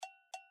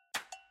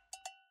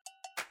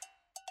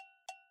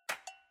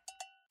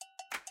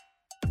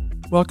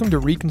Welcome to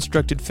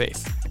Reconstructed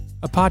Faith,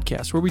 a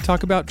podcast where we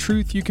talk about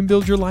truth you can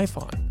build your life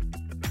on.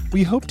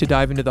 We hope to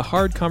dive into the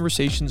hard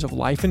conversations of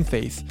life and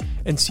faith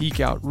and seek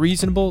out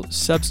reasonable,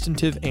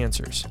 substantive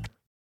answers.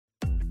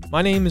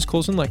 My name is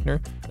Colson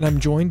Lechner, and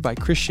I'm joined by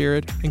Chris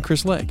Sherrod and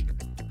Chris Legg.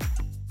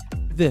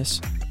 This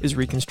is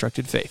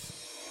Reconstructed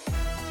Faith.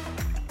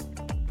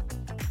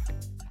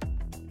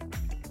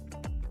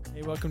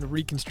 Hey, welcome to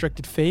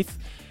Reconstructed Faith.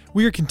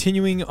 We are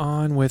continuing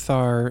on with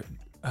our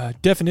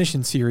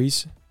definition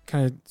series,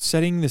 kind of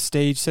setting the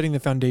stage, setting the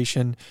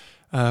foundation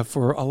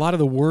for a lot of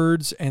the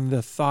words and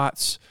the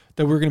thoughts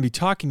that we're going to be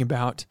talking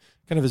about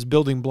kind of as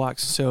building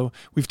blocks. So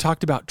we've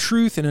talked about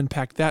truth and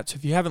unpacked that. So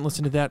if you haven't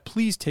listened to that,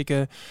 please take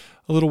a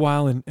little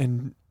while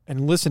and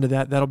listen to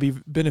that. That'll be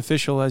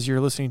beneficial as you're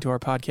listening to our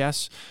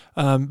podcasts.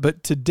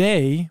 But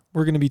today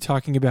we're going to be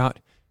talking about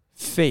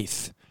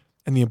faith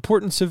and the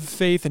importance of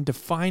faith and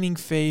defining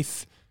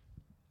faith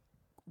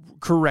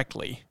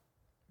correctly.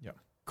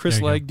 Chris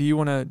Legg, do you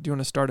want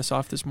to start us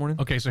off this morning?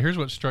 Okay, so here's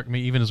what struck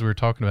me, even as we were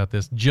talking about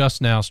this,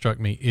 just now struck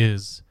me,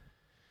 is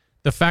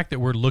the fact that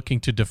we're looking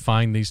to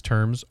define these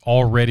terms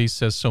already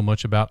says so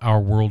much about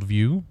our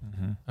worldview.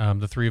 Mm-hmm.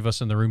 The three of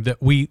us in the room,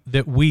 that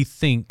we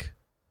think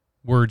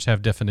words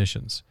have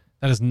definitions.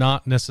 That is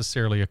not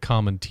necessarily a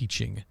common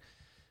teaching.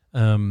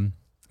 In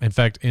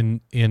fact,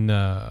 in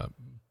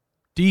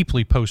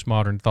deeply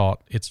postmodern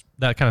thought, it's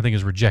that kind of thing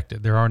is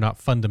rejected. There are not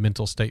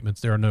fundamental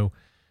statements. There are no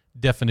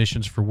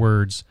definitions for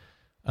words.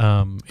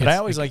 But I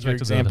always like your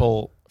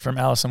example from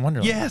Alice in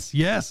Wonderland.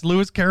 Yes.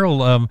 Lewis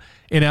Carroll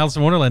in Alice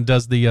in Wonderland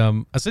does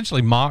the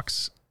essentially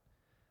mocks.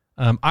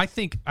 I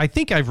think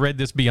I've read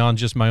this beyond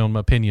just my own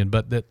opinion,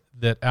 but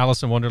that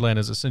Alice in Wonderland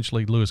is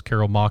essentially Lewis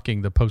Carroll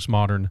mocking the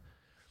postmodern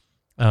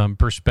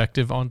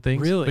perspective on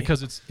things. Really?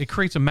 Because it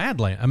creates a mad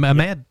land,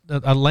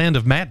 a land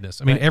of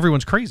madness. I mean,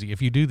 everyone's crazy if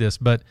you do this,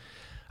 but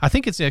I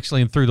think it's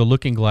actually in Through the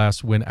Looking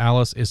Glass when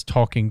Alice is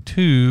talking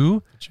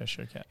to the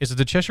Cheshire Cat. Is it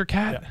the Cheshire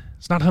Cat? Yeah.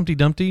 It's not Humpty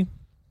Dumpty.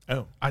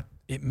 Oh, I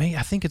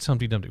think it's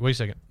Humpty Dumpty. Wait a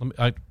second.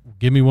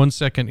 Give me 1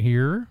 second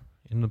here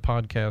in the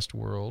podcast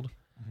world.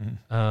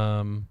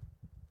 Mm-hmm.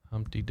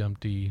 Humpty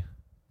Dumpty.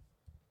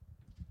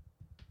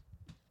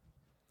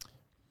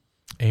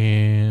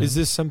 And is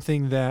this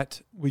something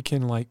that we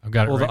can I've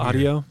got it pull right the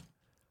audio?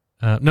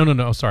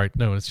 No. Sorry,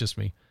 no, it's just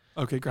me.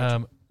 Okay,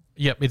 great.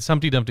 Yep, it's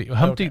Humpty Dumpty.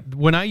 Okay.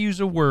 When I use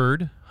a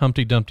word,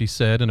 Humpty Dumpty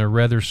said in a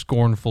rather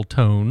scornful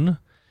tone,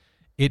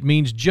 it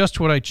means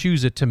just what I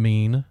choose it to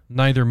mean,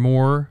 neither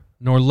more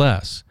nor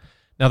less.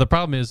 Now, the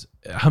problem is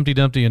Humpty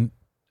Dumpty and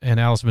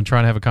Alice have been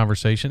trying to have a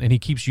conversation, and he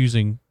keeps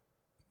using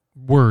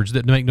words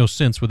that make no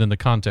sense within the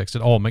context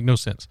at all, make no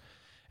sense.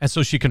 And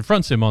so she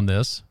confronts him on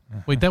this.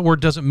 Wait, that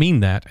word doesn't mean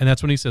that. And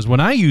that's when he says,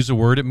 when I use a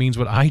word, it means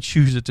what I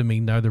choose it to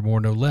mean, neither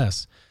more nor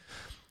less.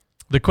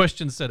 The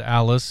question, said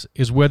Alice,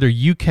 is whether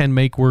you can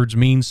make words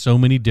mean so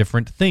many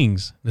different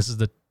things. This is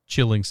the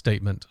chilling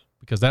statement,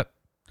 because are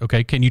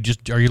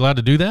you allowed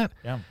to do that?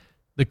 Yeah.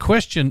 The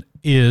question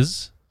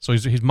is, so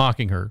he's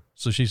mocking her.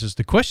 So she says,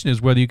 the question is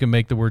whether you can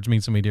make the words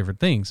mean so many different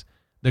things.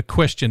 The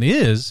question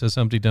is, says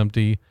Humpty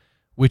Dumpty,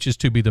 which is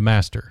to be the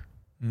master.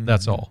 Mm-hmm.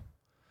 That's all.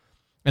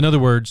 In other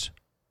words,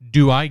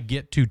 do I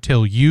get to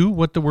tell you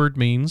what the word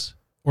means,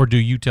 or do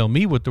you tell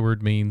me what the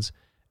word means?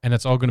 And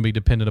it's all going to be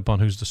dependent upon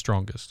who's the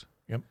strongest.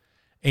 Yep.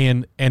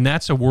 And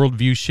that's a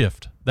worldview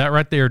shift. That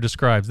right there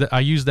describes that.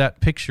 I use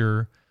that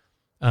picture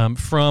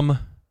from,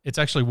 it's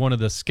actually one of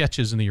the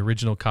sketches in the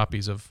original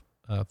copies of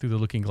Through the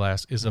Looking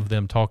Glass is of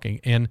them talking.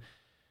 And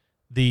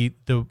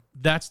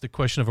that's the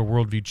question of a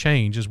worldview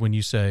change, is when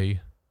you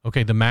say,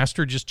 okay, the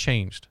master just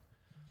changed.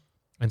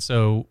 And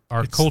so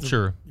our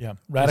culture.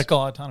 Radical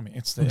autonomy.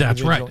 It's the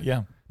that's individual. right.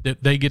 Yeah.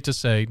 That they get to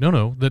say,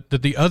 no, that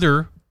the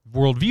other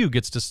worldview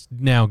gets to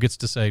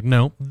say,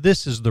 no,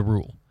 this is the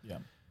rule. Yeah.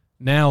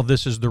 Now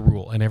this is the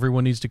rule, and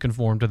everyone needs to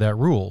conform to that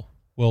rule.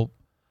 Well,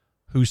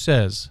 who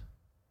says?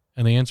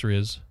 And the answer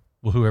is,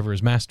 well, whoever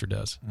is master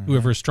does. Mm-hmm.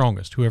 Whoever is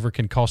strongest, whoever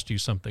can cost you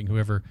something,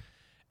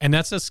 and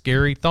that's a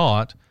scary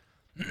thought,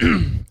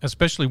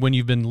 especially when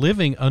you've been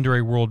living under a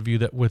worldview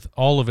that, with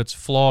all of its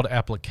flawed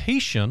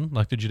application,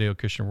 like the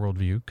Judeo-Christian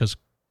worldview, because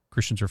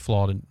Christians are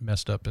flawed and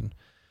messed up and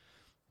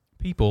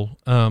people,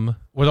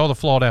 with all the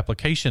flawed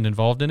application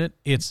involved in it,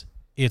 its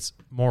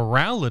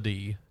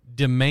morality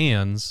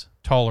demands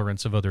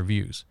tolerance of other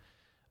views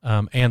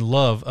and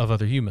love of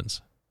other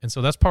humans. And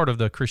so that's part of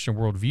the Christian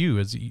worldview,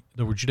 is the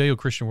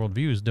Judeo-Christian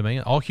worldview is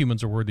demand all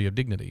humans are worthy of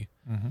dignity.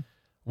 Mm-hmm.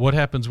 What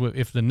happens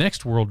if the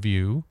next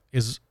worldview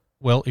is,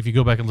 well, if you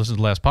go back and listen to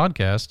the last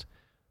podcast,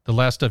 the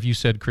last stuff you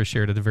said, Chris,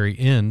 shared at the very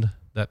end,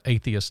 that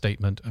atheist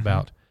statement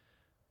about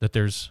that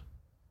there's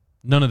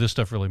none of this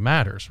stuff really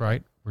matters,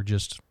 right? We're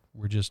just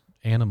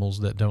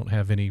animals that don't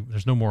have any,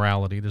 there's no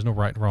morality, there's no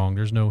right and wrong,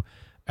 there's no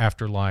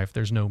afterlife,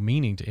 there's no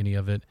meaning to any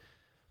of it.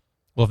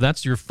 Well, if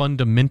that's your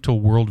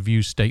fundamental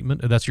worldview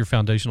statement, if that's your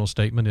foundational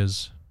statement,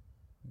 is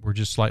we're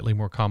just slightly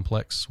more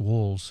complex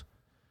wolves.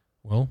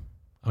 Well,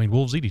 I mean,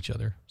 wolves eat each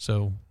other,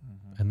 so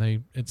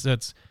and it's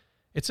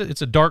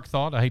a dark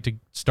thought. I hate to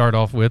start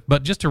off with,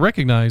 but just to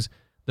recognize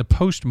the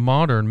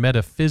postmodern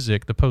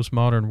metaphysic, the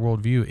postmodern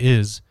worldview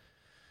is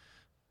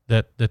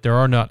that there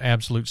are not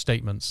absolute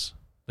statements.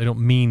 They don't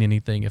mean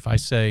anything. If I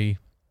say,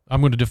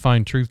 I'm going to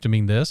define truth to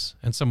mean this,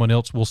 and someone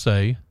else will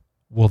say,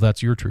 well,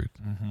 that's your truth.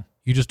 Mm-hmm.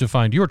 You just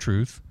defined your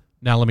truth.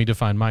 Now let me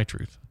define my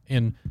truth.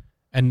 And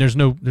there's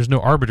no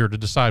arbiter to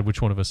decide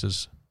which one of us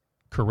is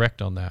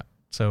correct on that.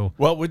 So,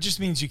 well, it just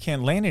means you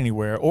can't land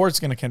anywhere, or it's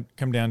going to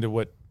come down to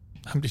what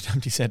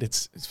Humpty said.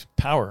 It's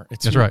power.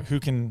 It's that's right. Who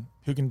can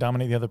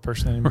dominate the other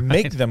person and right.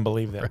 make them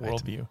believe that right.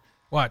 worldview.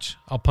 Watch,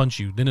 I'll punch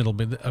you. Then it'll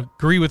be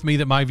agree with me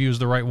that my view is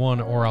the right one,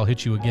 or I'll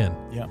hit you again.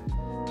 Yeah.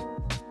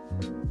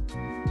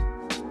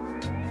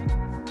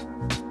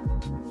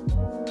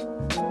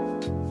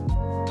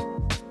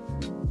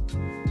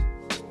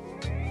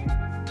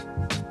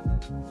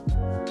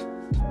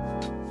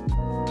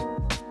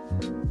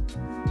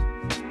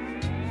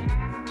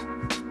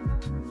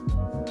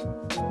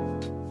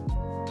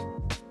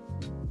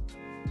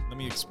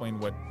 Explain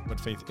what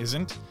faith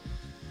isn't.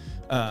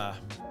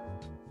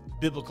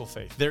 Biblical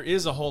faith. There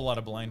is a whole lot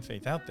of blind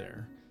faith out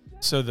there.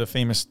 So the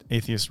famous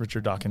atheist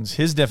Richard Dawkins,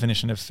 his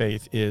definition of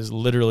faith is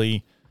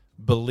literally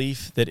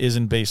belief that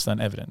isn't based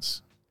on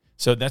evidence.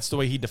 So that's the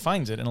way he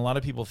defines it, and a lot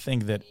of people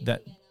think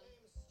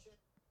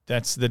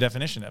that's the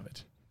definition of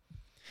it.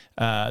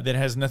 That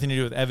has nothing to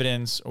do with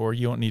evidence, or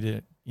you don't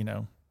need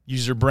to,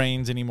 use your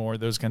brains anymore,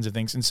 those kinds of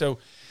things. And so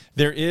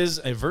there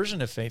is a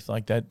version of faith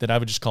like that I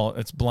would just call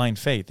it's blind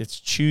faith. It's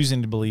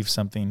choosing to believe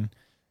something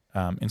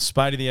in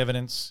spite of the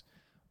evidence,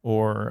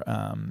 or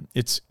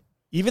it's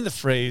even the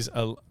phrase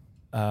a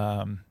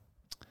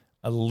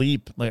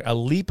leap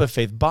of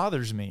faith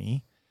bothers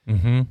me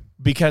mm-hmm.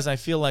 because I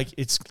feel like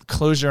it's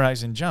close your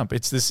eyes and jump.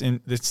 It's this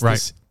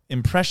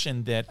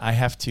impression that I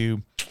have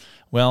to,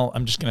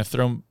 I'm just going to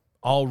throw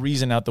all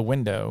reason out the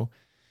window,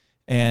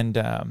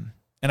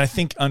 and I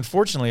think,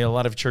 unfortunately, a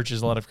lot of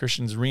churches, a lot of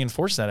Christians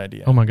reinforce that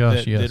idea. Oh, my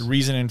gosh, yes. That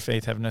reason and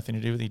faith have nothing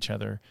to do with each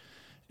other.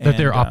 That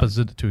they're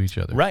opposite to each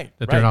other. Right.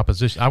 That they're in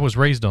opposition. I was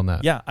raised on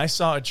that. Yeah, I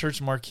saw a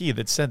church marquee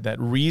that said that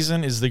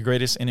reason is the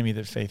greatest enemy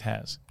that faith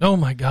has. Oh,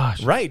 my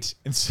gosh. Right.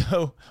 And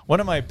so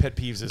one of my pet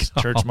peeves is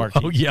church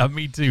marquee. Oh, yeah,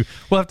 me too.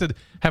 We'll have to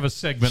have a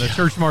segment, a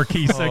church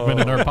marquee segment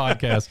in our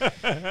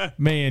podcast.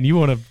 Man, you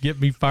want to get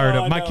me fired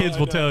up. My kids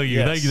will tell you.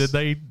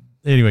 Yes.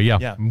 Anyway, yeah.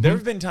 Yeah. Mm-hmm. There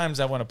have been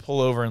times I want to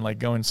pull over and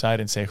go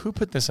inside and say, who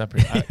put this up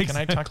here? Exactly. Can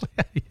I talk to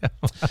you? Yeah.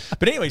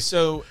 But anyway,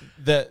 so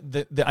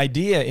the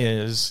idea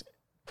is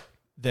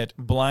that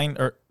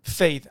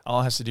faith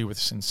all has to do with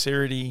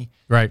sincerity,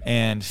 right,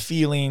 and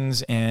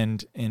feelings,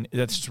 and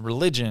that's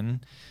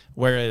religion,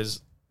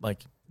 whereas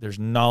there's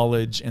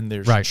knowledge and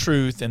there's right.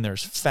 truth and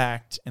there's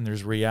fact and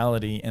there's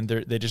reality, and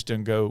they just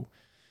don't go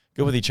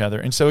with each other.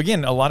 And so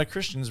again, a lot of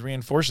Christians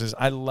reinforce this.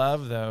 I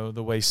love though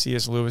the way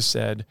C.S. Lewis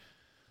said,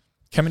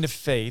 coming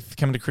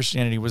to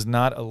Christianity was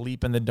not a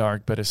leap in the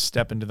dark, but a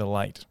step into the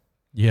light.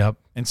 Yep.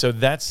 And so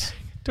that's...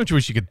 Don't you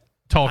wish you could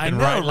talk and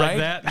write like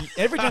that?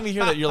 Every time you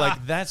hear that, you're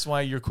like, that's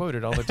why you're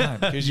quoted all the time.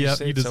 Because you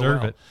say you it so deserve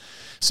well. it.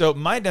 So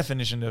my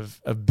definition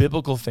of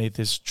biblical faith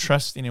is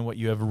trusting in what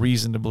you have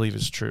reason to believe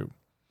is true.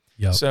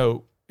 Yep.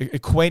 So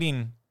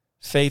equating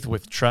faith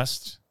with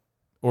trust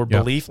or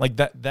belief,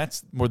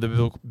 that's more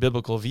the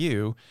biblical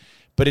view.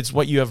 But it's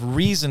what you have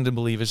reason to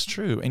believe is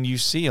true. And you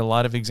see a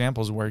lot of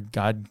examples where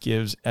God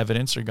gives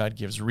evidence or God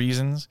gives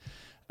reasons.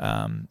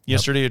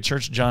 Yesterday at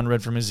church, John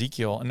read from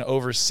Ezekiel, and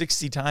over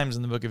 60 times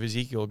in the book of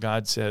Ezekiel,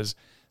 God says,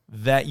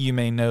 that you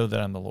may know that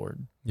I'm the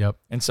Lord. Yep.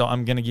 And so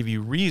I'm going to give you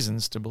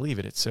reasons to believe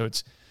it. So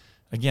it's,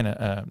 again,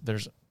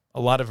 there's a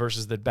lot of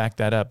verses that back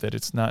that up, that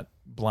it's not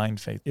blind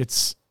faith.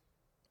 It's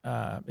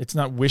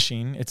not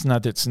wishing. It's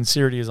not that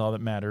sincerity is all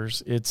that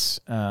matters. It's...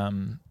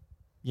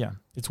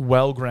 it's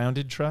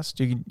well-grounded trust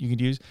you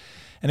could use.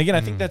 And again, I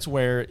think that's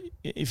where,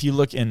 if you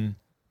look even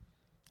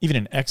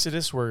in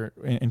Exodus, where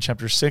in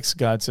chapter 6,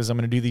 God says, I'm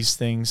going to do these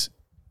things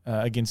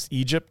against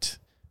Egypt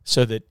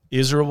so that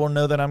Israel will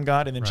know that I'm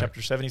God. And then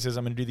chapter 7, he says,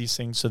 I'm going to do these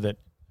things so that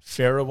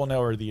Pharaoh will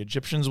know, or the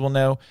Egyptians will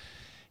know.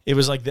 It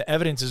was like the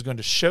evidence is going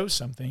to show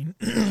something.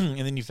 And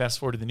then you fast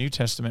forward to the New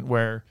Testament,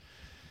 where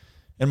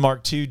in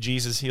Mark 2,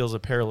 Jesus heals a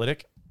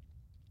paralytic.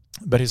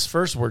 But his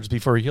first words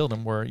before he healed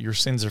him were, your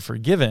sins are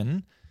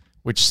forgiven,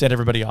 which set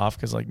everybody off,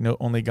 because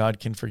only God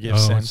can forgive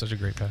sin. That's such a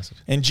great passage.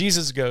 And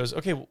Jesus goes,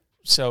 okay,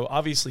 so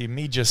obviously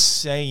me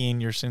just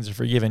saying your sins are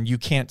forgiven, you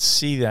can't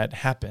see that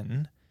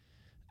happen.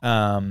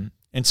 And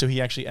so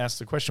he actually asked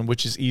the question,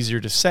 which is easier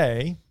to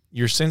say,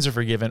 your sins are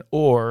forgiven,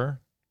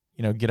 or,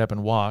 get up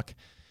and walk.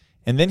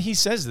 And then he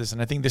says this,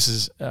 and I think this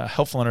is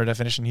helpful in our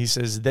definition. He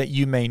says, that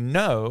you may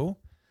know,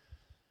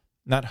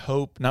 not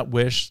hope, not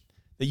wish,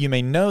 that you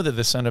may know that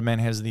the Son of Man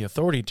has the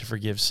authority to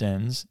forgive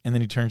sins. And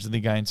then he turns to the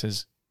guy and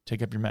says,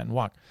 take up your mat and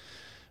walk.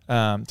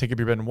 Take up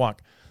your bed and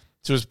walk.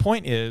 So his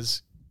point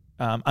is,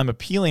 I'm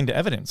appealing to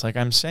evidence.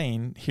 I'm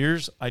saying,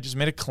 I just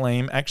made a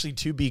claim actually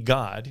to be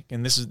God,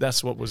 and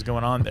that's what was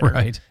going on there.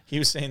 Right. He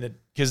was saying that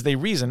because they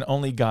reason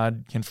only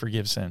God can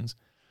forgive sins.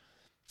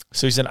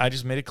 So he said, I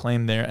just made a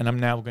claim there, and I'm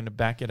now going to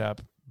back it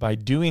up by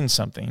doing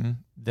something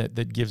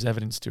that gives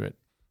evidence to it.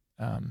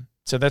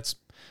 So that's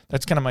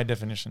kind of my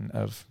definition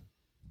of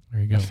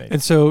There you go. faith.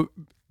 And so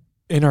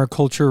in our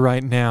culture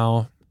right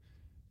now,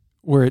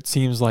 where it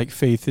seems like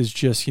faith is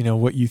just,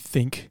 what you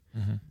think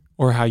Mm-hmm.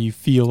 or how you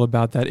feel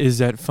about that, is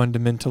that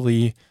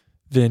fundamentally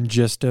then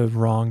just a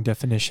wrong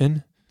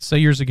definition? Say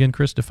yours again,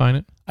 Chris. Define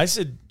it. I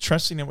said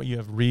trusting in what you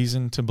have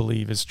reason to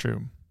believe is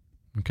true.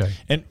 Okay.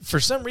 And for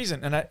some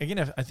reason, and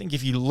I think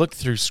if you look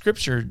through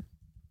Scripture,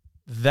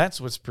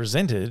 that's what's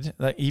presented.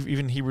 Like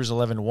even Hebrews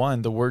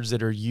 11:1, the words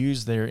that are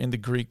used there in the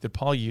Greek that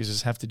Paul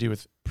uses have to do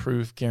with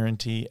proof,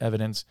 guarantee,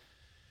 evidence.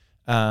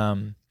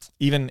 Even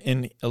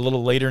in a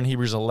little later in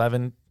Hebrews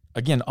 11,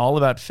 again, all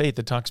about faith,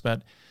 that talks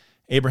about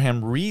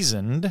Abraham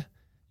reasoned,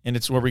 and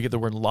it's where we get the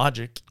word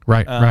logic.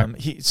 Right.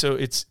 Right. So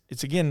it's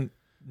again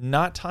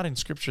not taught in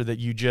Scripture that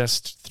you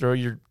just throw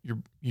you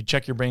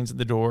check your brains at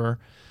the door.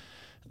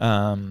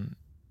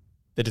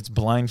 That it's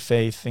blind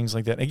faith, things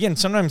like that. Again,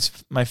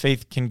 sometimes my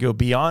faith can go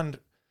beyond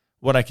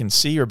what I can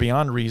see or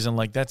beyond reason.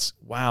 Like that's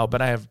wow,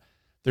 but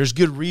there's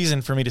good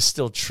reason for me to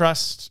still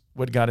trust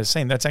what God is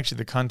saying. That's actually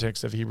the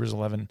context of Hebrews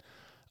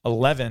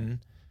 11:11,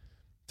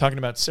 talking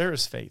about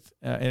Sarah's faith.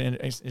 And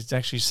it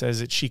actually says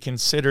that she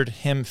considered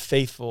him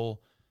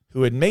faithful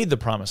who had made the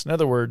promise. In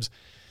other words,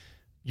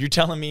 you're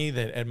telling me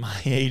that at my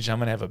age I'm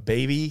going to have a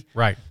baby.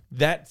 Right.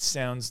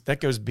 That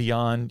goes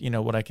beyond,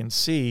 what I can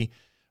see.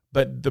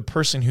 But the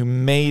person who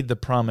made the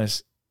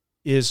promise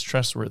is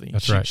trustworthy.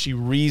 That's right. She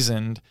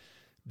reasoned,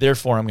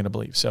 therefore I'm going to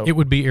believe. So It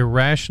would be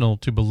irrational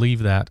to believe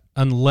that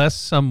unless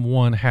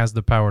someone has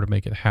the power to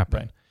make it happen.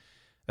 Right.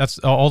 That's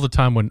all the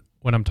time when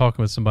I'm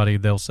talking with somebody,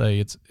 they'll say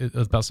it's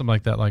about something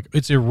like that, like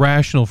it's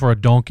irrational for a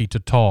donkey to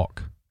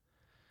talk.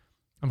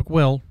 I'm like,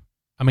 well,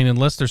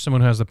 unless there's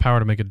someone who has the power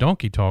to make a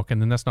donkey talk, and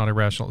then that's not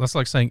irrational. That's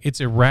like saying it's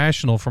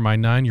irrational for my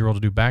 9-year-old to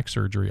do back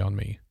surgery on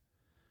me.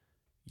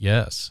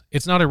 Yes.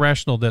 It's not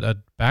irrational that a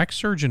back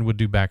surgeon would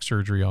do back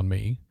surgery on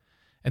me.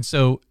 And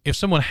so if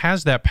someone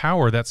has that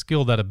power, that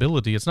skill, that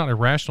ability, it's not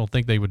irrational to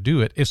think they would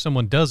do it. If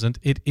someone doesn't,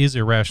 it is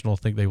irrational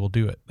to think they will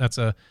do it.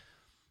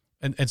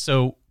 And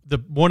so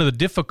one of the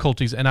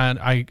difficulties, and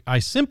I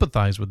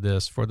sympathize with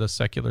this for the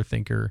secular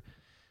thinker,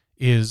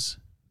 is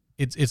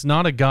it's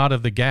not a God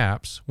of the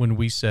gaps when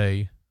we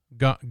say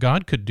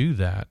God could do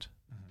that.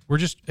 We're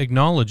just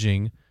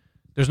acknowledging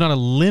there's not a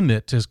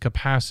limit to his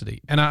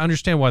capacity. And I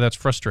understand why that's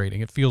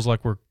frustrating. It feels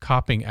like we're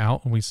copping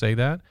out when we say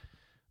that.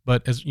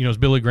 But as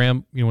Billy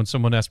Graham, when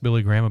someone asked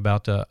Billy Graham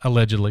about,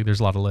 allegedly,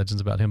 there's a lot of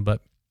legends about him,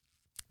 but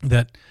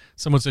that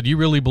someone said, you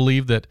really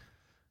believe that,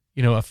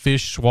 a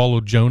fish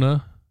swallowed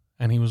Jonah?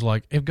 And he was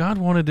like, if God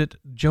wanted it,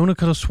 Jonah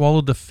could have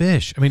swallowed the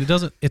fish.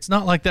 It's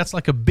not like that's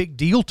like a big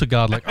deal to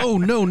God. Like, oh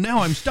no, now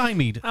I'm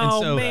stymied.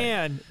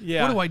 Man.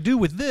 Yeah. What do I do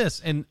with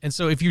this? And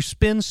so if you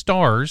spin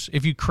stars,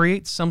 if you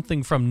create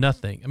something from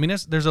nothing,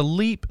 there's a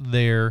leap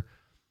there.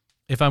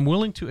 If I'm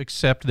willing to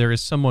accept there is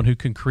someone who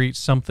can create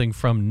something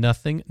from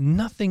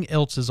nothing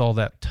else is all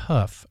that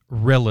tough,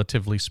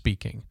 relatively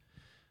speaking.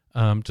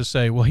 To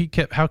say, well,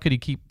 how could he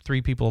keep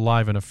 3 people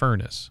alive in a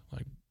furnace?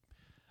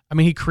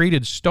 He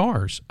created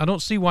stars. I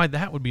don't see why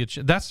that would be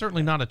that's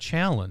certainly not a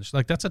challenge.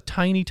 Like that's a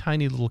tiny,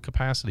 tiny little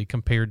capacity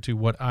compared to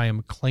what I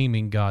am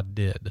claiming God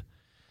did.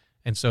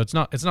 And so it's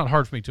not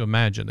hard for me to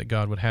imagine that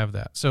God would have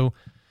that. So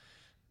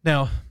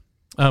now,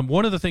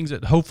 one of the things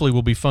that hopefully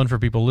will be fun for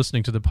people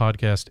listening to the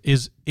podcast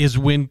is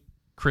when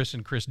Chris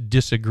and Chris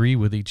disagree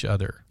with each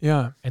other.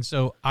 Yeah. And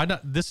so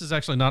this is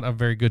actually not a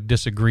very good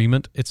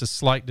disagreement. It's a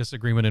slight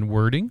disagreement in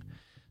wording.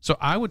 So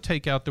I would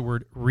take out the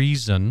word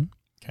reason.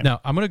 Okay.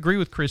 Now, I'm going to agree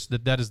with Chris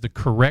that is the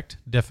correct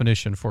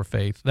definition for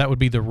faith. That would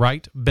be the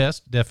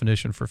best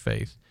definition for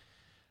faith.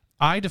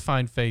 I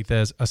define faith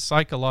as a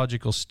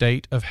psychological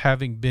state of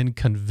having been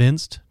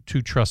convinced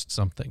to trust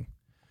something.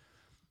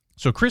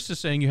 So Chris is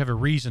saying you have a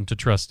reason to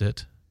trust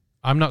it.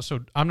 I'm not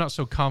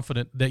so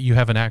confident that you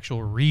have an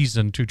actual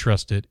reason to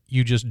trust it.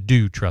 You just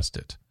do trust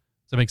it.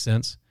 Does that make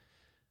sense?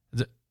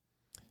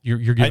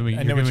 You're giving me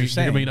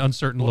an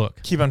uncertain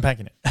look. Keep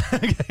unpacking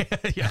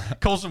it. Yeah.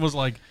 Colson was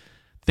like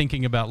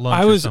thinking about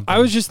lunch. I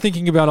was just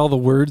thinking about all the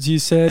words you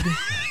said.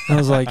 I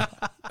was like,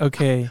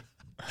 okay,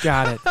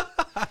 got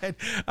it.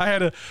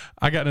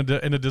 I got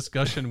in a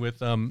discussion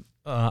with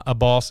a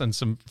boss and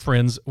some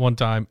friends one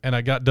time, and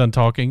I got done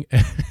talking,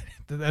 and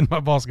then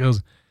my boss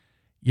goes,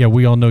 "Yeah,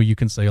 we all know you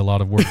can say a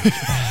lot of words."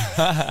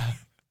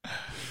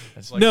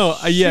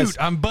 Yes,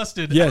 I'm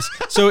busted. Yes.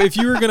 So if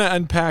you were going to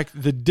unpack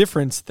the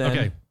difference, then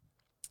okay.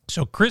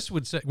 So Chris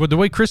would say, the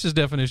way Chris's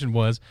definition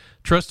was,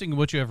 trusting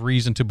what you have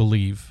reason to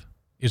believe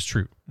is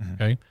true. Mm-hmm.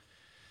 Okay.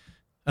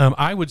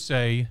 I would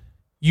say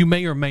you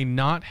may or may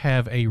not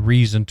have a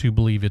reason to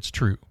believe it's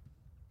true.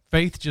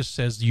 Faith just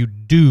says you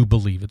do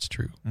believe it's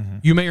true. Mm-hmm.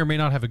 You may or may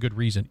not have a good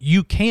reason.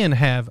 You can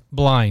have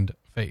blind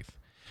faith.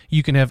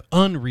 You can have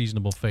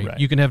unreasonable faith. Right.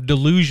 You can have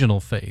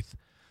delusional faith.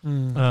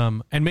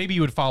 Mm. And maybe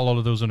you would follow all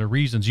of those under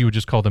reasons. You would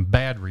just call them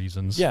bad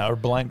reasons. Yeah, or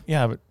blind.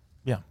 Yeah, but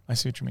yeah, I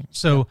see what you mean.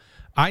 So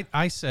yeah.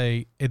 I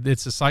say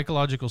it's a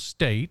psychological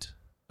state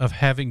of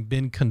having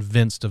been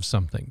convinced of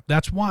something.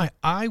 That's why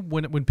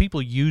when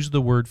people use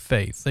the word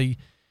faith, they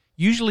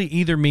usually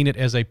either mean it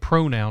as a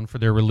pronoun for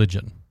their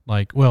religion.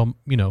 Like, well,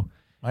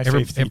 My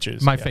faith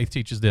teaches. Faith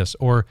teaches this.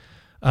 Or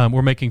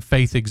we're making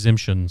faith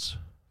exemptions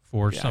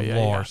for some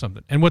law or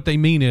something. And what they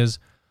mean is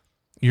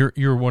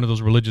you're one of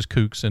those religious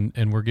kooks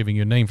and we're giving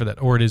you a name for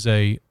that. Or it is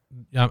I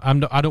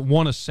don't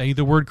want to say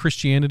the word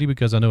Christianity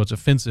because I know it's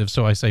offensive,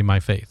 so I say my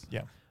faith.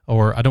 Yeah.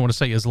 Or I don't want to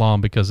say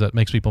Islam because that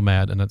makes people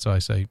mad, and that's why I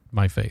say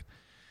my faith.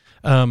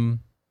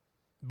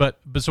 But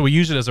so we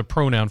use it as a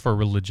pronoun for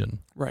religion.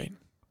 Right.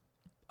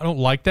 I don't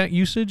like that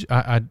usage.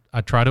 I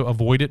try to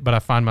avoid it, but I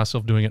find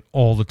myself doing it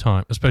all the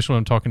time, especially when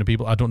I'm talking to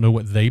people I don't know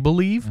what they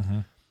believe. Mm-hmm.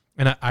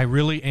 And I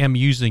really am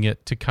using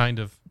it to kind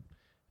of,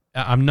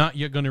 I'm not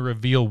yet going to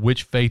reveal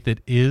which faith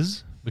it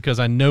is, because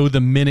I know the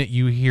minute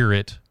you hear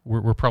it,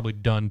 we're probably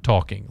done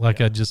talking.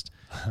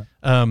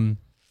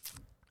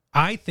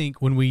 I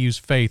think when we use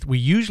faith, we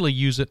usually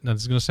use it, and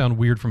it's going to sound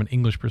weird from an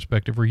English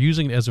perspective, we're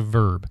using it as a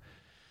verb.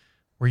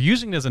 We're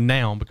using it as a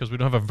noun because we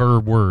don't have a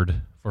verb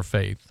word for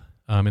faith.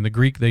 In the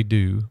Greek, they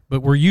do,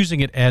 but we're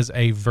using it as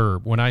a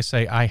verb. When I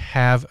say I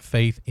have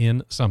faith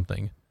in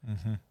something,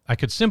 mm-hmm. I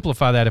could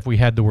simplify that if we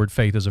had the word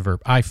faith as a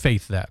verb. I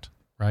faith that,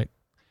 right?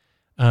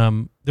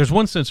 There's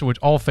one sense in which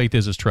all faith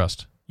is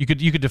trust. You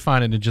could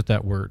define it in just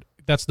that word.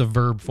 That's the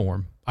verb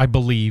form. I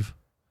believe,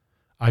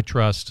 I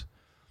trust.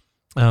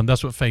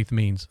 That's what faith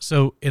means.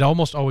 So it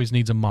almost always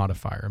needs a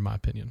modifier, in my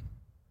opinion.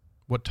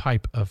 What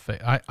type of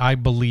faith? I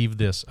believe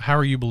this. How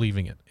are you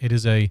believing it? It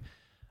is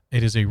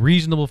a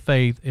reasonable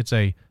faith. It's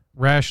a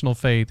rational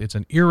faith. It's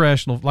an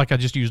irrational, like I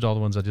just used all the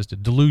ones I just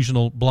did,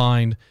 delusional,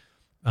 blind,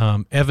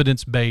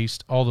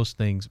 evidence-based, all those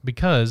things.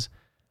 Because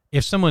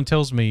if someone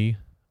tells me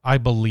I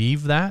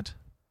believe that,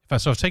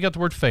 if I take out the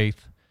word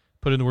faith,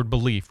 put in the word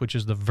belief, which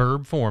is the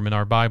verb form in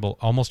our Bible,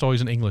 almost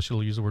always in English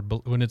it'll use the word,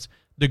 when it's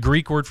the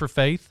Greek word for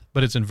faith,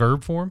 but it's in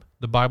verb form,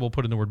 the Bible will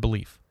put in the word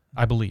belief.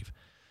 I believe.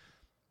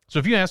 So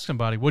if you ask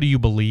somebody, what do you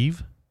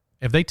believe?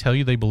 If they tell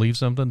you they believe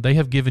something, they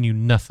have given you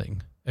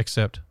nothing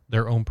except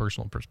their own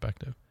personal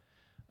perspective.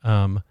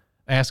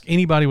 Ask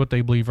anybody what they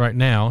believe right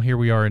now. Here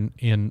we are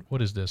in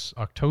what is this,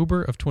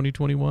 October of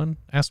 2021?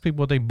 Ask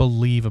people what they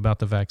believe about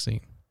the vaccine.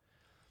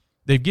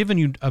 They've given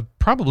you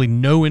probably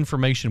no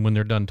information when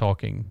they're done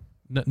talking.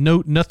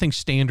 Nothing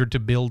standard to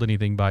build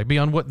anything by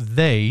beyond what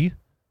they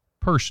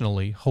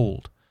personally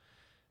hold.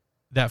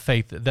 That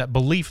faith, that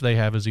belief they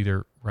have is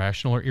either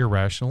rational or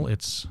irrational.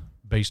 It's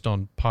based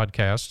on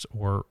podcasts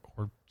or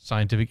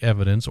scientific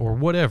evidence or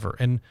whatever.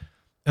 And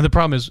the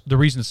problem is, the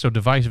reason it's so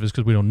divisive is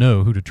because we don't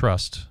know who to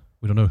trust.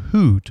 We don't know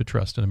who to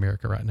trust in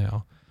America right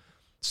now.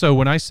 So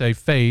when I say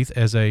faith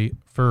as a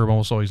verb,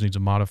 almost always needs a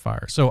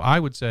modifier. So I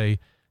would say,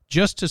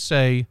 just to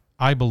say,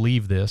 I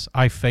believe this,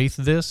 I faith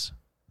this,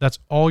 that's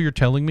all you're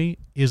telling me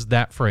is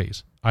that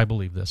phrase. I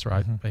believe this,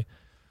 right?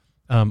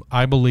 Mm-hmm.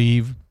 I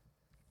believe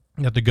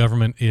that the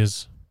government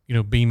is,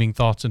 beaming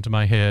thoughts into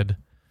my head,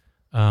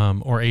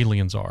 or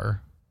aliens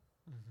are.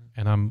 Mm-hmm.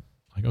 And I'm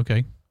like,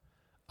 okay,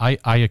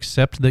 I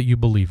accept that you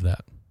believe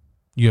that.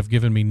 You have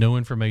given me no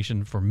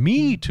information for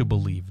me to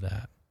believe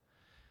that.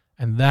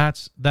 And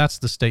that's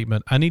the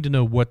statement. I need to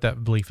know what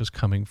that belief is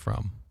coming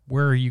from.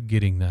 Where are you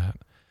getting that?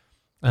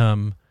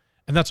 And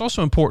that's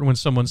also important when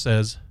someone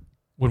says,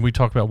 when we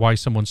talk about why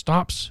someone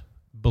stops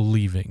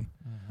believing.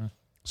 Mm-hmm.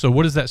 So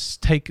what does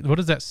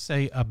that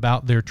say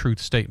about their truth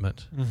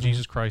statement? Mm-hmm.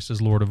 Jesus Christ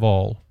is Lord of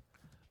all.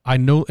 I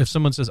know if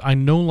someone says, I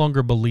no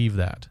longer believe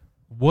that,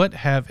 what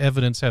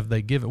evidence have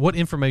they given? What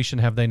information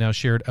have they now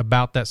shared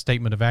about that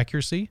statement of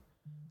accuracy?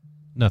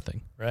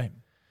 Nothing. Right.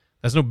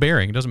 That's no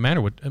bearing. It doesn't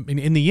matter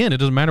in the end, it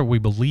doesn't matter what we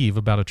believe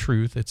about a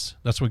truth.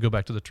 That's when we go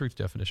back to the truth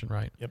definition,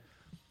 right? Yep.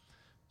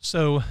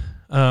 So,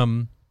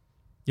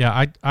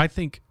 I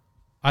think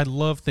I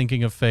love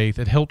thinking of faith.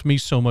 It helped me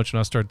so much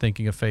when I started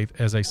thinking of faith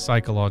as a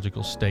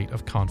psychological state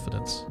of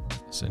confidence,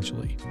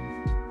 essentially.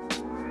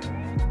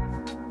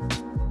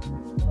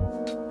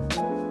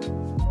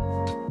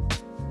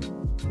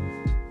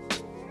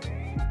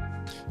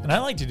 And I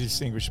like to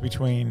distinguish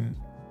between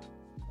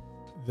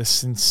the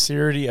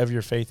sincerity of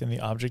your faith and the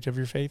object of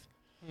your faith.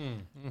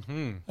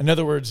 Mm-hmm. In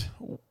other words,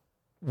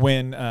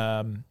 when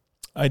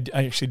I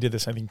actually did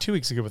this, I think 2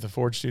 weeks ago with the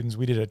Ford students,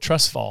 we did a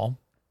trust fall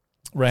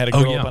where I had a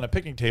girl up on a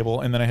picnic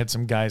table, and then I had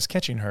some guys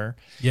catching her.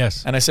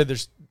 Yes. And I said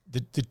there's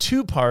the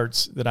two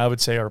parts that I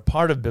would say are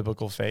part of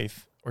biblical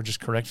faith, or just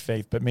correct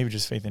faith, but maybe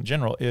just faith in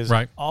general, is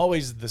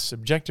always the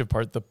subjective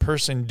part, the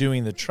person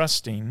doing the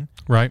trusting.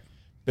 Right.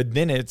 But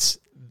then it's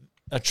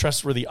a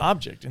trustworthy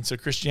object. And so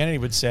Christianity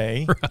would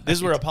say, this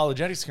is where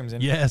apologetics comes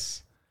in.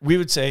 Yes. We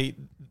would say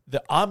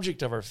the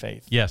object of our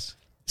faith. Yes.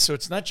 So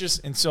it's not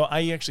just, and so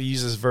I actually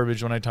use this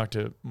verbiage when I talk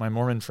to my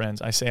Mormon friends.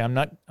 I say, I'm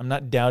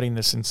not doubting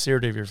the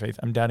sincerity of your faith.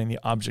 I'm doubting the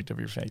object of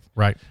your faith.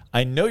 Right.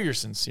 I know you're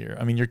sincere.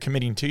 I mean, you're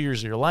committing 2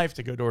 years of your life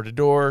to go door to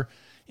door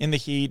in the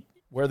heat,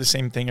 wear the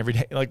same thing every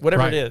day, like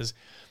whatever it is.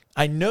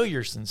 I know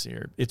you're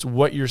sincere. It's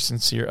what you're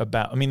sincere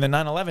about. I mean, the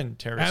 9/11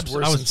 terrorists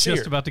were sincere. I was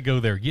just about to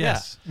go there.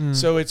 Yes. Yeah. Mm.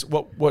 So it's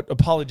what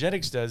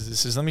apologetics does.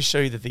 This is, let me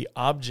show you that the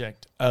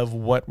object of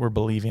what we're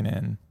believing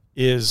in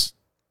is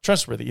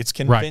trustworthy. It's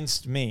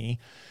convinced me,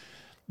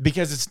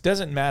 because it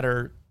doesn't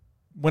matter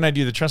when I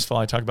do the trust fall,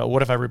 I talk about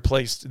what if I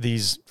replaced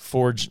these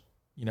forged,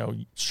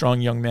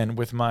 strong young men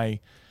with my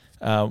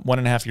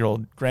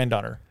 1.5-year-old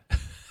granddaughter,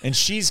 and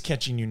she's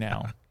catching you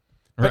now.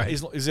 But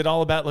Right. is it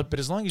all about? But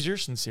as long as you're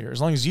sincere,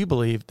 as long as you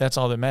believe, that's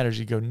all that matters.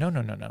 You go, no.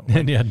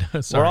 Yeah,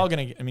 no, sorry. We're all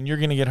gonna. You're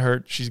gonna get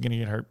hurt. She's gonna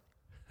get hurt.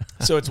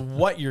 So it's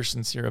what you're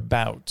sincere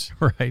about,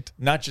 Right.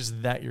 not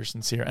just that you're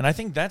sincere. And I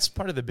think that's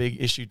part of the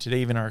big issue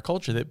today, even in our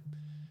culture, that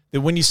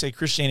when you say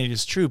Christianity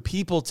is true,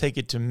 people take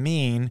it to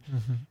mean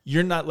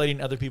you're not letting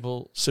other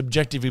people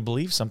subjectively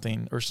believe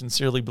something or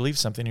sincerely believe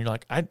something. You're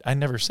like, I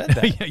never said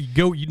that. Yeah,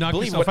 you knock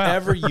Believe yourself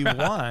whatever out. you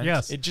want.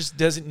 Yes. It just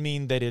doesn't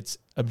mean that it's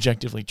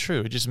objectively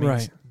true. It just means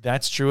Right.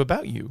 that's true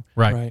about you.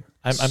 Right.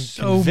 I'm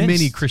so convinced.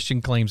 many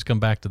Christian claims come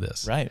back to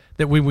this. Right.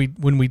 That when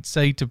we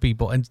say to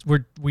people, and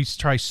we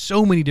try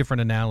so many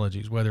different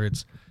analogies, whether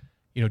it's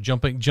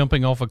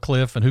jumping off a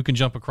cliff and who can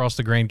jump across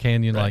the Grand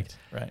Canyon. Right.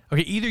 Like, Right.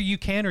 okay, either you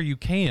can or you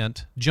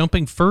can't.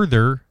 Jumping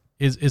further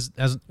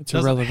doesn't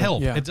irrelevant,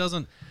 help. yeah. It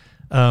doesn't.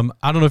 I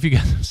don't know if you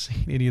guys have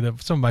seen any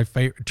of some of my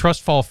favorite.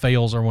 Trust Fall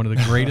Fails are one of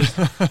the greatest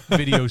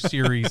video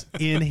series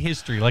in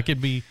history. Like,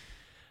 it'd be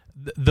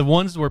the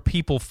ones where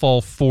people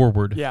fall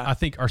forward. Yeah. I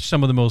think are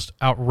some of the most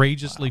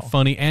outrageously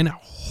funny and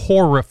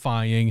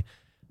horrifying.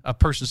 A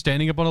person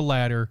standing up on a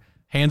ladder,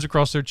 hands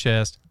across their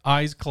chest,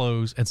 eyes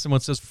closed, and someone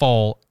says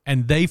fall,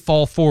 and they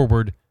fall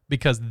forward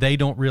because they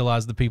don't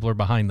realize the people are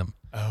behind them.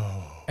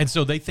 Oh. And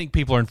so they think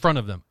people are in front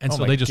of them. And Oh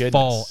so my they just goodness.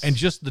 fall. And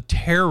just the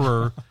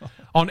terror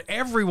on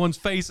everyone's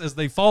face as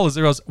they fall as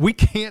they realize we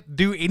can't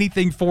do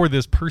anything for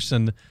this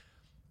person.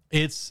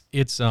 It's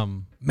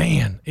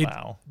man.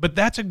 Wow. But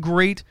that's a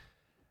great,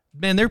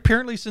 man, they're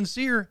apparently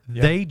sincere.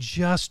 Yep. They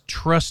just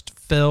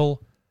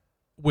fell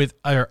with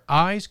their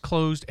eyes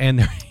closed and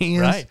their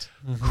hands Right.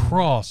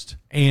 crossed.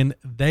 And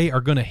they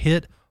are going to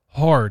hit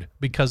hard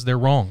because they're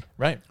wrong.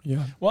 Right.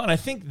 Yeah. Well, and I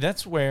think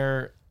that's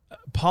where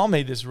Paul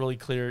made this really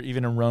clear,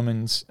 even in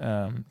Romans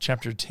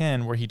chapter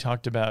 10, where he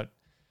talked about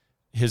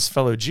his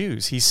fellow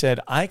Jews. He said,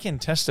 I can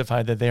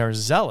testify that they are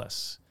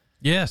zealous.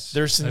 Yes.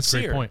 They're That's a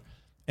sincere. great point.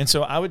 And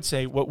so I would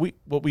say what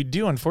we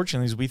do,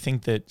 unfortunately, is we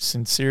think that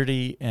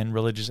sincerity and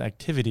religious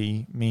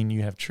activity mean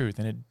you have truth,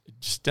 and it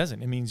just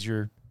doesn't. It means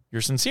you're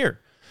sincere.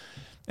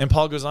 And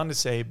Paul goes on to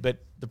say, but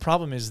the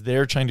problem is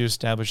they're trying to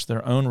establish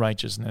their own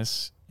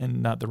righteousness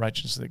and not the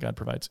righteousness that God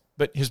provides.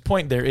 But his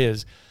point there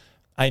is,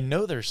 I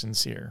know they're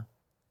sincere.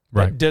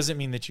 Right. That doesn't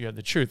mean that you have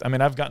the truth. I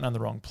mean, I've gotten on the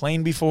wrong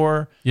plane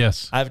before.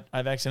 Yes. I've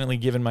accidentally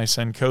given my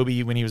son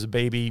Kobe when he was a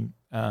baby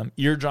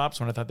ear drops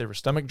when I thought they were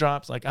stomach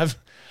drops.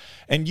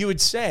 And you would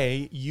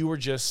say you were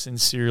just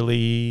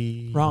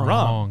sincerely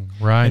wrong.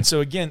 Right. And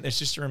so again, it's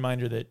just a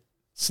reminder that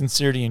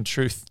sincerity and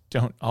truth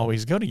don't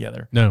always go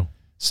together. No.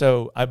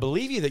 So I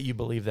believe you that you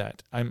believe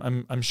that.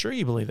 I'm sure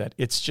you believe that.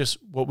 It's just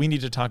what we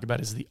need to talk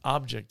about is the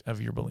object of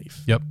your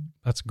belief. Yep.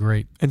 That's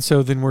great. And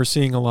so then we're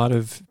seeing a lot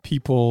of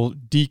people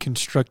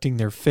deconstructing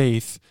their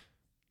faith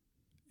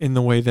in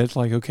the way that,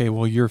 like, okay,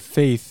 well, your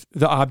faith,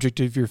 the object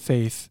of your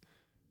faith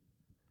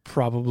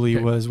probably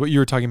Okay. was what you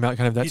were talking about,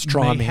 kind of that It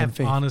straw may man have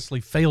faith.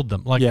 honestly failed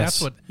them. Like, Yes.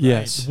 that's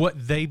Yes. what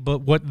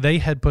they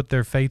had put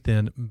their faith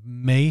in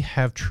may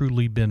have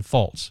truly been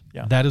false.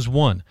 Yeah. That is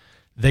one.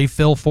 They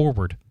fell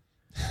forward.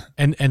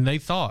 And they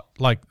thought,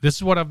 like, this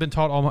is what I've been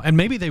taught all my, and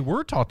maybe they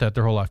were taught that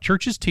their whole life.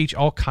 Churches teach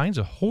all kinds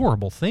of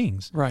horrible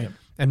things. Right.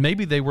 And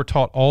maybe they were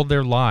taught all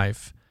their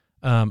life.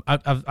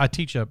 I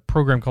teach a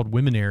program called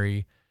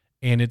Womenary,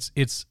 and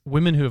it's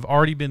women who have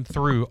already been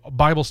through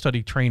Bible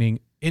study training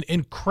in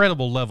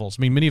incredible levels.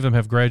 I mean, many of them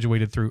have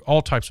graduated through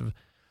all types of,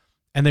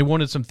 and they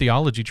wanted some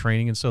theology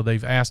training, and so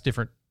they've asked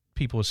different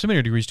people with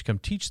seminary degrees to come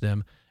teach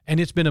them. And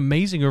it's been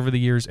amazing over the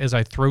years as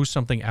I throw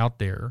something out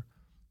there.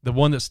 The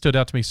one that stood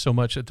out to me so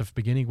much at the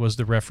beginning was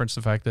the reference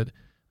to the fact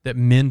that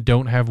men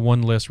don't have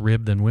one less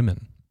rib than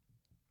women.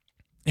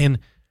 And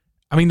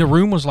I mean, the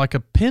room was like a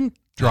pin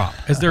drop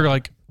as they're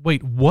like,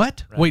 wait,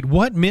 what? Right. Wait,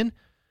 what? Men?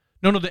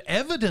 No, the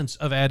evidence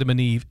of Adam and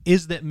Eve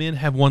is that men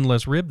have one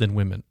less rib than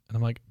women. And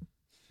I'm like,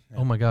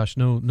 oh my gosh,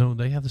 no,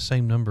 they have the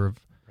same number of.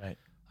 Right.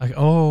 Like,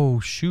 oh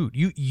shoot,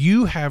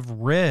 you have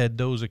read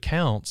those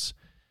accounts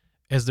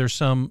as there's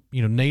some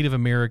Native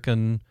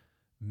American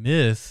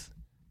myth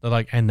that,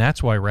 like, and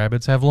that's why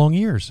rabbits have long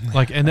ears,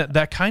 like, and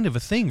that kind of a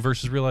thing,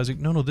 versus realizing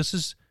no,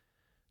 there's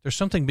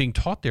something being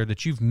taught there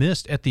that you've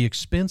missed at the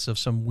expense of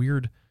some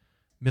weird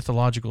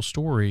mythological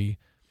story.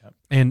 Yep.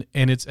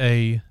 And it's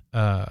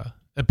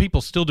and people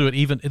still do it,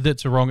 even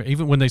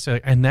when they say,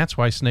 and that's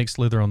why snakes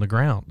slither on the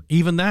ground.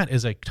 Even that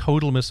is a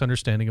total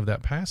misunderstanding of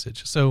that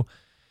passage. So,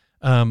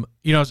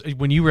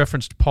 when you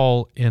referenced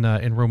Paul in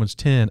Romans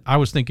 10, I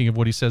was thinking of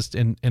what he says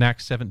in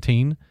Acts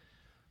 17.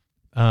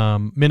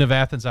 Men of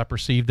Athens, I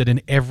perceive that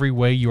in every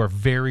way you are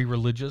very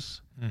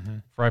religious. Mm-hmm.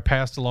 For I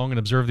passed along and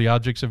observed the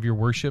objects of your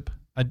worship.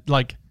 If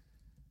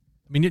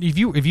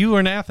you were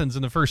in Athens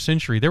in the first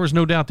century, there was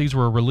no doubt these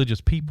were a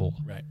religious people.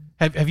 Right.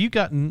 Have you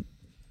been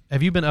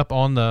up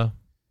on the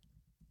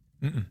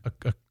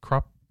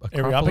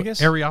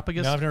Areopagus?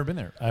 Areopagus? No, I've never been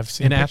there. I've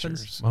seen In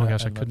pictures. Athens? Oh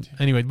gosh, I I'd love couldn't.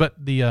 to. Anyway, but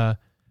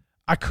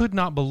I could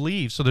not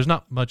believe. So there's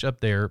not much up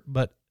there,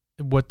 but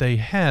what they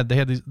had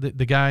these,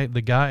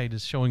 the guide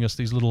is showing us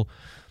these little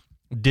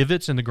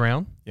divots in the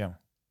ground,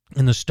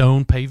 in the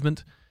stone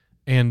pavement,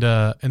 and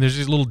there's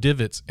these little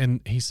divots,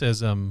 and he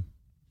says, or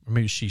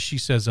maybe she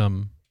says,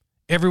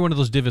 every one of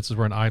those divots is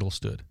where an idol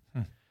stood.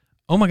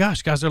 Oh my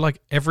gosh, guys, they're like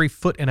every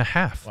foot and a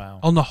half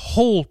on the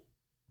whole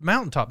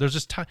mountaintop. There's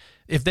just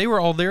if they were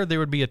all there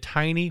would be a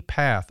tiny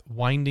path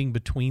winding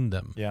between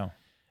them.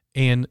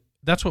 And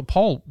that's what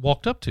Paul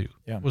walked up to,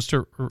 was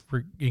to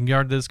in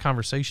regard to this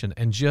conversation,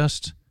 and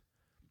just,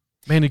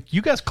 man,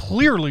 you guys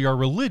clearly are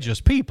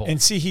religious people.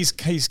 And see,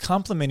 he's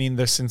complimenting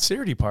the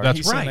sincerity part. That's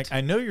he's right. Saying, like,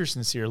 I know you're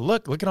sincere.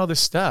 Look at all this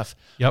stuff.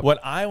 What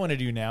I want to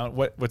do now,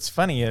 what's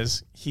funny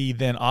is he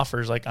then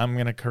offers, like, I'm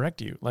going to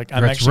correct you. Like,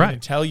 I'm actually going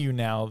to tell you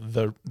now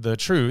the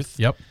truth.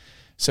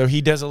 So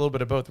he does a little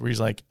bit of both, where he's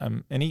like,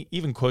 and he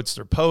even quotes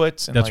their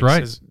poets. And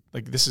says,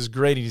 like, this is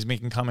great. And he's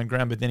making common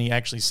ground, but then he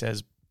actually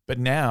says, but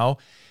now,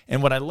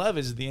 and what I love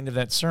is at the end of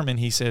that sermon,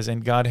 he says,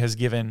 and God has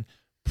given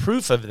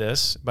proof of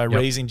this by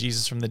raising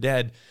Jesus from the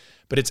dead.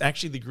 But it's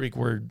actually the Greek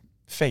word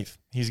faith.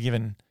 He's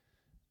given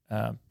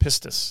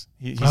pistis.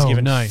 He's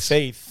given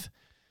faith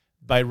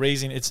by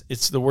raising.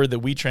 It's the word that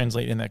we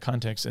translate in that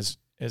context as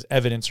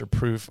evidence or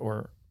proof.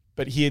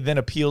 But he then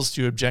appeals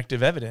to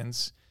objective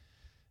evidence.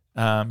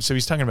 So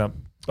he's talking about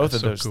both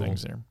of those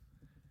things there.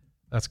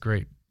 That's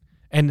great.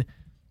 And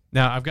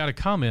now I've got a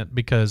comment,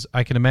 because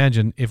I can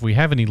imagine if we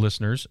have any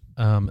listeners,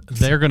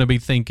 they're going to be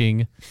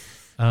thinking,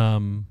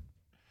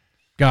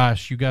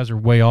 gosh, you guys are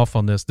way off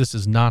on this. This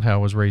is not how I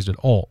was raised at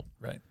all.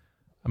 Right.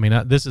 I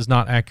mean, this is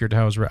not accurate to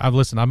how I was raised.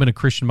 I've been a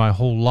Christian my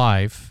whole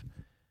life,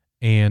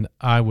 and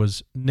I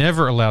was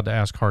never allowed to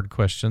ask hard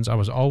questions. I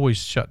was always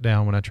shut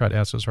down when I tried to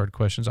ask those hard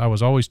questions. I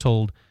was always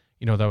told,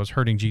 that I was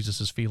hurting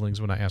Jesus's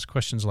feelings when I asked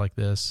questions like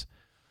this.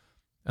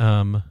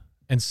 And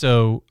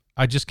so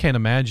I just can't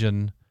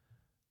imagine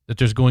that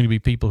there's going to be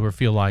people who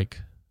feel like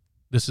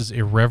this is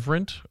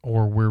irreverent,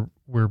 or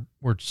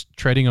we're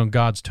treading on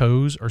God's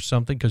toes or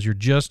something, because you're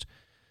just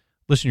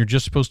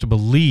supposed to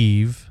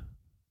believe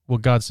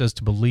what God says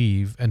to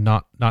believe, and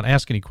not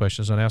ask any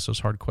questions, not ask those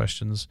hard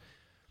questions,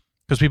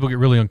 because people get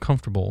really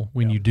uncomfortable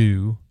when you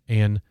do.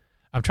 And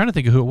I'm trying to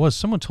think of who it was.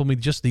 Someone told me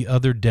just the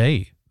other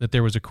day that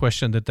there was a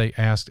question that they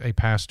asked a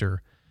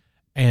pastor,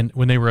 and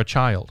when they were a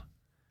child,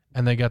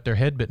 and they got their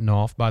head bitten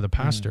off by the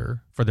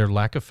pastor for their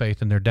lack of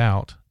faith and their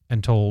doubt,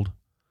 and told,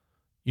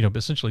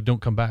 essentially,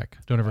 don't come back,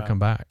 don't ever come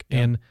back.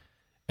 And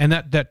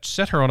that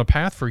set her on a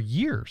path for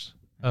years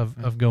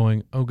of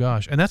going, oh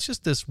gosh. And that's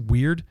just this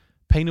weird,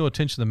 pay no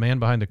attention to the man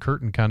behind the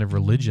curtain kind of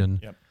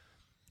religion.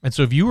 And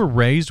so if you were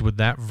raised with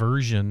that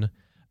version,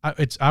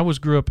 I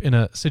grew up in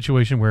a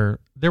situation where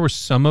there was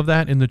some of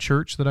that in the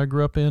church that I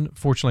grew up in.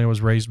 Fortunately, I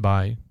was raised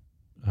by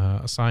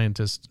a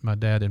scientist, my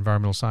dad,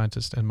 environmental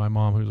scientist, and my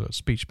mom, who's a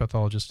speech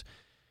pathologist.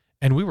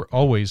 And we were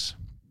always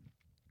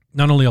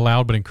not only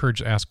allowed, but encouraged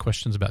to ask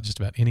questions about just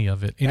about any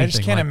of it. I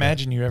just can't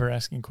imagine you ever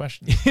asking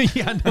questions.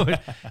 Yeah, I know.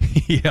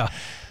 Yeah.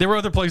 There were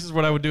other places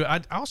where I would do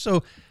it.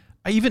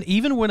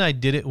 Even when I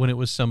did it, when it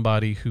was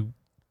somebody who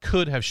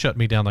could have shut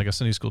me down, like a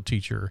Sunday school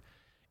teacher,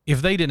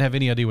 if they didn't have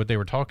any idea what they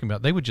were talking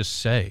about, they would just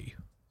say,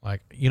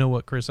 like, you know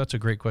what, Chris, that's a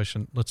great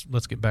question.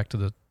 Let's get back to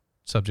the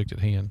subject at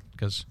hand,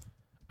 because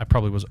I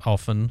probably was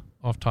often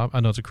off topic. I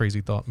know it's a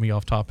crazy thought, me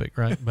off topic,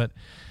 right? But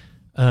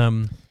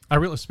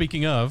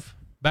speaking of,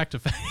 back to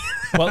faith.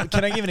 Well,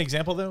 can I give an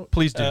example, though?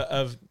 Please do.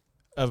 Of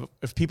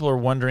if people are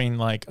wondering,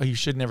 like, oh, you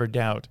should never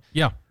doubt.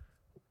 Yeah.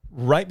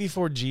 Right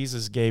before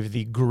Jesus gave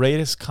the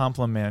greatest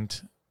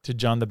compliment to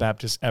John the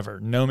Baptist ever,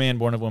 no man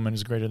born of woman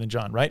is greater than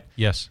John, right?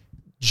 Yes.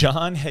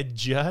 John had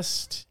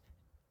just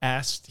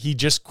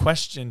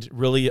questioned,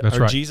 really,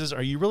 Jesus,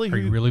 are you really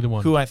the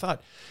one who I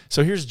thought?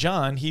 So here's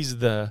John. He's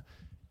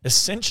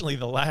essentially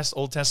the last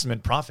Old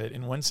Testament prophet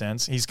in one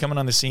sense. He's coming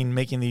on the scene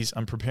making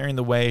I'm preparing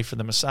the way for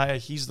the Messiah.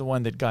 He's the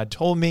one that God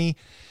told me.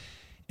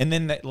 And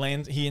then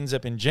he ends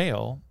up in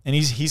jail, and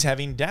he's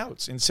having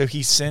doubts. And so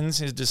he sends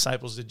his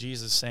disciples to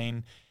Jesus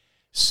saying,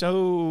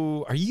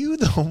 so are you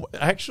the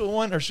actual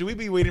one, or should we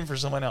be waiting for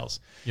someone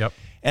else? Yep.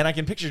 And I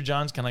can picture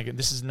John's kind of like,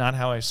 this is not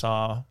how I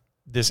saw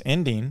this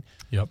ending.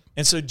 Yep.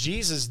 And so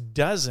Jesus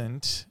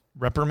doesn't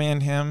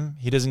reprimand him.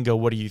 He doesn't go,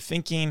 what are you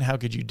thinking? How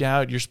could you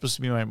doubt? You're supposed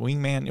to be my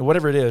wingman,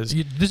 whatever it is.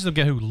 This is the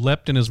guy who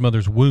leapt in his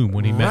mother's womb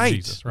when he met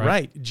Jesus, right?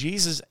 Right.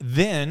 Jesus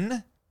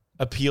then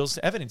appeals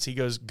to evidence. He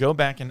goes, go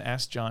back and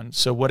ask John,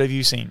 so what have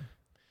you seen?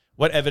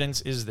 What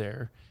evidence is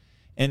there?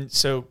 And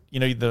so,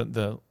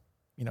 the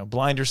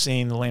blind are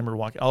seeing, the lame are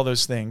walking, all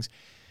those things.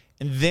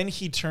 And then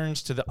he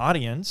turns to the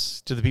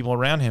audience, to the people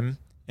around him,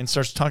 and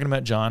starts talking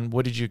about John.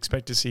 What did you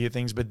expect to see of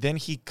things? But then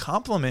he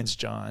compliments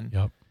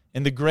John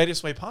in the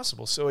greatest way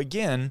possible. So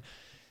again,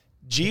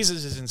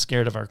 Jesus isn't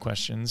scared of our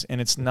questions, and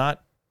it's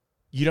not,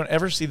 you don't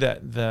ever see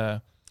that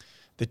the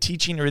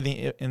teaching or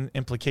the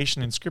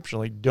implication in Scripture,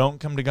 like, don't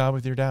come to God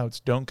with your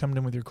doubts. Don't come to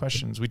him with your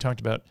questions. We talked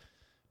about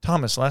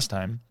Thomas last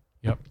time,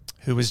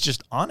 who was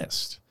just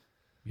honest.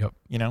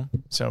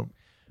 So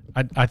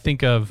I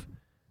think of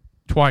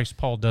twice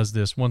Paul does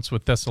this. Once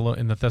with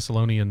in the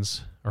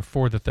Thessalonians or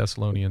for the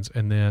Thessalonians,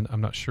 and then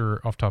I'm not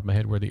sure off the top of my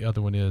head where the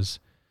other one is.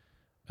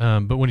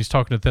 But when he's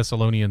talking to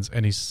Thessalonians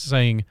and he's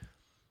saying,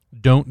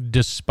 don't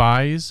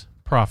despise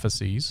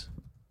prophecies.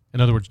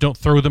 In other words, don't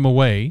throw them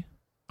away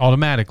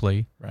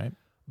automatically, Right.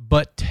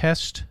 but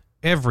test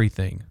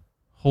everything.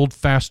 Hold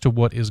fast to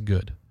what is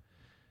good.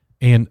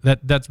 And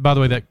that's, by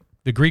the way, that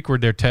the Greek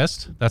word there,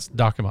 test, that's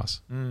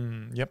dokimos.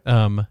 Yep.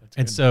 And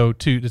good. so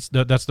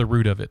that's the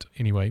root of it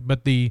anyway.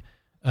 But the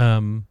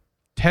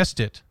test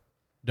it.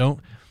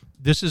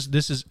 This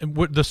is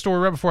what the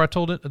story right before I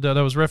told it that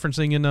I was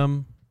referencing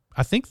in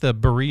I think the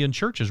Berean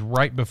church is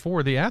right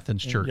before the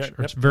Athens church. Yep,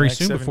 Or it's very Acts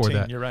soon before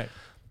 17, that. You're right.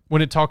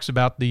 When it talks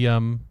about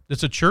the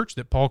it's a church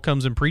that Paul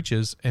comes and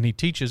preaches and he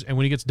teaches, and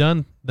when he gets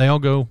done, they all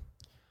go,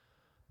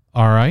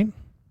 all right,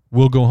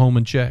 we'll go home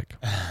and check.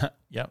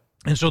 Yep.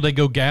 And so they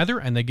go gather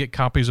and they get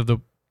copies of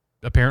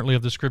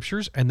the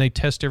scriptures, and they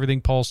test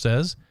everything Paul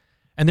says,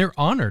 and they're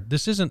honored.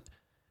 This isn't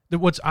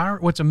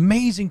what's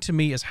amazing to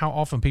me is how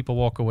often people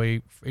walk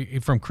away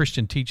from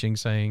Christian teaching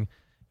saying,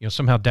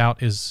 somehow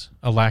doubt is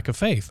a lack of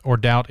faith, or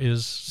doubt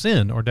is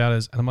sin, or doubt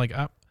is, and I'm like,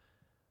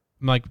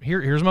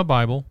 here's my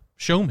Bible,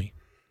 show me.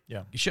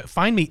 Yeah.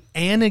 Find me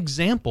an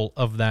example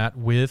of that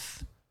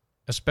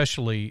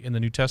especially in the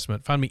New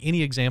Testament, find me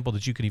any example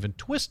that you can even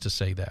twist to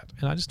say that.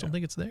 And I just don't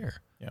think it's there.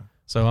 Yeah.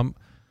 So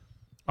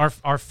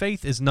our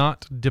faith is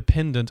not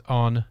dependent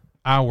on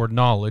our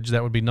knowledge.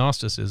 That would be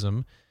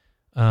Gnosticism.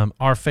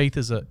 Our faith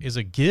is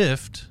a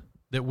gift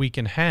that we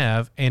can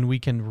have, and we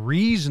can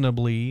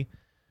reasonably,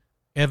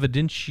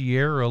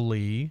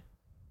 evidentiarily,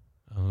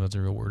 I don't know if that's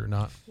a real word or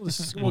not.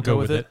 We'll go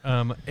with it.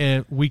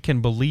 And we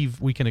can believe,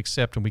 we can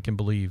accept, and we can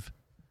believe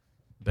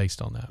based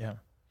on that. Yeah.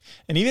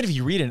 And even if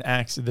you read in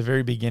Acts at the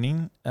very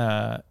beginning,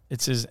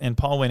 it says, and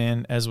Paul went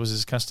in, as was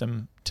his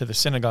custom, to the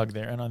synagogue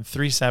there. And on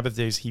 3 Sabbath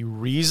days, he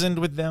reasoned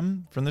with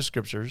them from the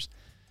scriptures,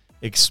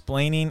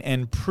 explaining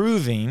and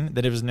proving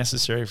that it was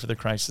necessary for the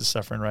Christ to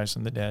suffer and rise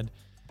from the dead.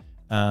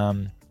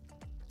 And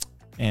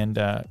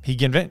he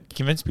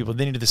convinced people.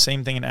 Then he did the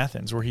same thing in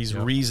Athens, where he's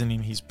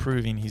reasoning, he's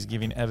proving, he's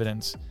giving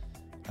evidence,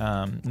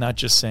 not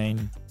just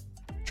saying,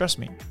 trust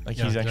me. Like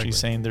he's actually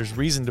saying there's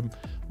reason to,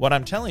 what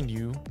I'm telling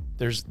you,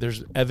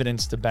 there's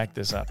evidence to back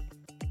this up.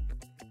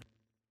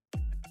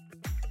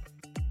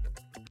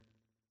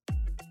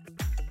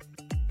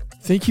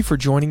 Thank you for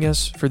joining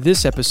us for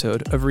this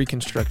episode of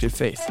Reconstructed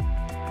Faith.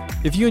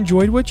 If you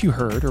enjoyed what you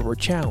heard or were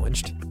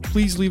challenged,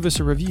 please leave us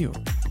a review.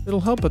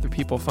 It'll help other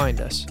people find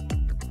us.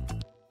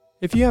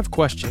 If you have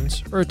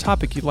questions or a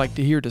topic you'd like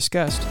to hear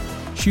discussed,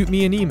 shoot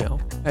me an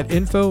email at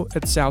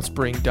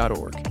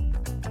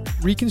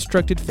info@southspring.org.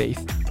 Reconstructed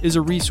Faith is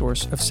a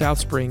resource of South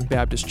Spring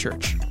Baptist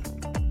Church.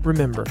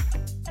 Remember,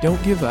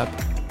 don't give up,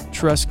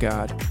 trust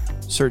God,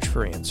 search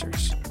for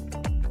answers.